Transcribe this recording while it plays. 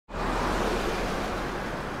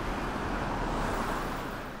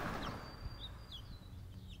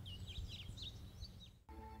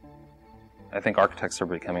I think architects are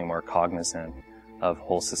becoming more cognizant of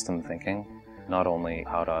whole system thinking, not only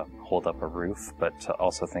how to hold up a roof, but to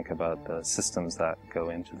also think about the systems that go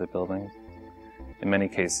into the building. In many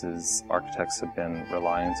cases, architects have been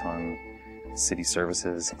reliant on city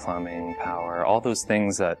services, plumbing, power, all those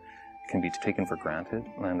things that can be taken for granted.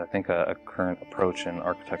 And I think a current approach in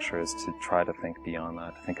architecture is to try to think beyond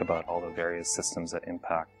that, to think about all the various systems that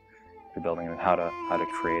impact the building and how to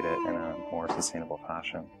create it in a more sustainable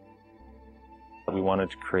fashion. We wanted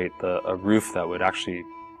to create a roof that would actually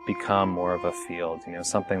become more of a field,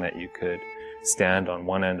 something that you could stand on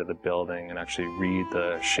one end of the building and actually read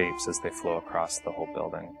the shapes as they flow across the whole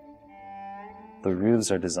building. The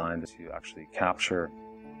roofs are designed to actually capture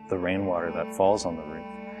the rainwater that falls on the roof.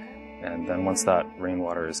 And then once that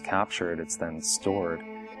rainwater is captured, it's then stored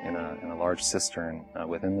in a large cistern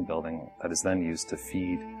within the building that is then used to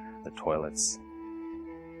feed the toilets.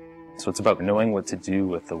 So it's about knowing what to do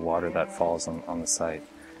with the water that falls on the site.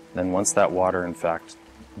 Then once that water, in fact,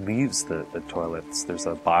 leaves the toilets, there's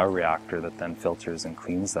a bioreactor that then filters and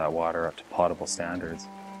cleans that water up to potable standards.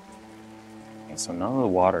 And so none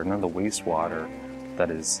of the wastewater that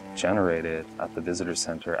is generated at the visitor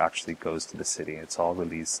center actually goes to the city. It's all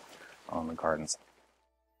released on the gardens.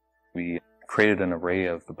 We created an array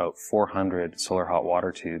of about 400 solar hot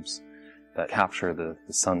water tubes that capture the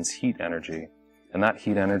sun's heat energy. And that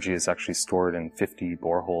heat energy is actually stored in 50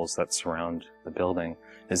 boreholes that surround the building.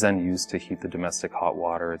 It is then used to heat the domestic hot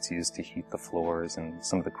water. It's used to heat the floors and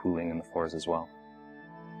some of the cooling in the floors as well.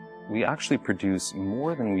 We actually produce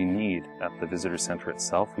more than we need at the visitor center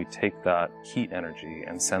itself. We take that heat energy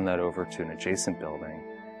and send that over to an adjacent building,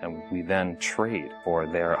 and we then trade for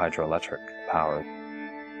their hydroelectric power.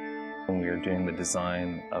 When we were doing the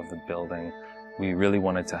design of the building, we really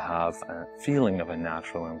wanted to have a feeling of a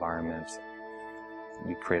natural environment.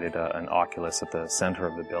 We created an oculus at the center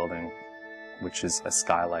of the building, which is a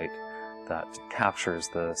skylight that captures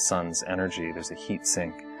the sun's energy. There's a heat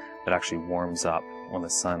sink that actually warms up when the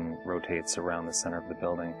sun rotates around the center of the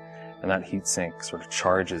building. And that heat sink sort of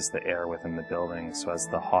charges the air within the building. So as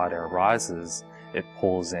the hot air rises, it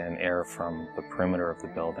pulls in air from the perimeter of the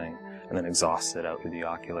building and then exhausts it out through the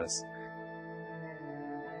oculus.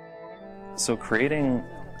 So creating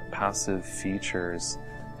passive features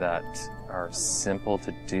that are simple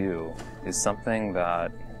to do is something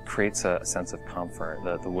that creates a sense of comfort.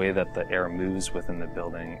 The way that the air moves within the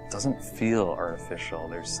building doesn't feel artificial.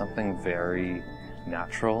 There's something very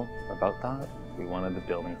natural about that. We wanted the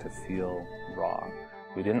building to feel raw.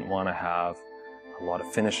 We didn't want to have a lot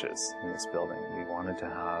of finishes in this building. We wanted to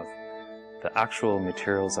have the actual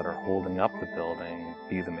materials that are holding up the building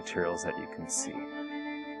be the materials that you can see.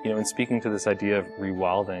 In speaking to this idea of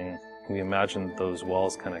rewilding, we imagined those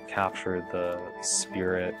walls kind of captured the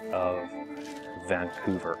spirit of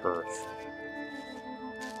Vancouver Earth.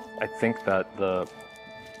 I think that the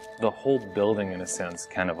whole building, in a sense,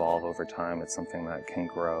 can evolve over time. It's something that can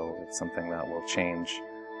grow. It's something that will change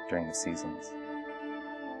during the seasons.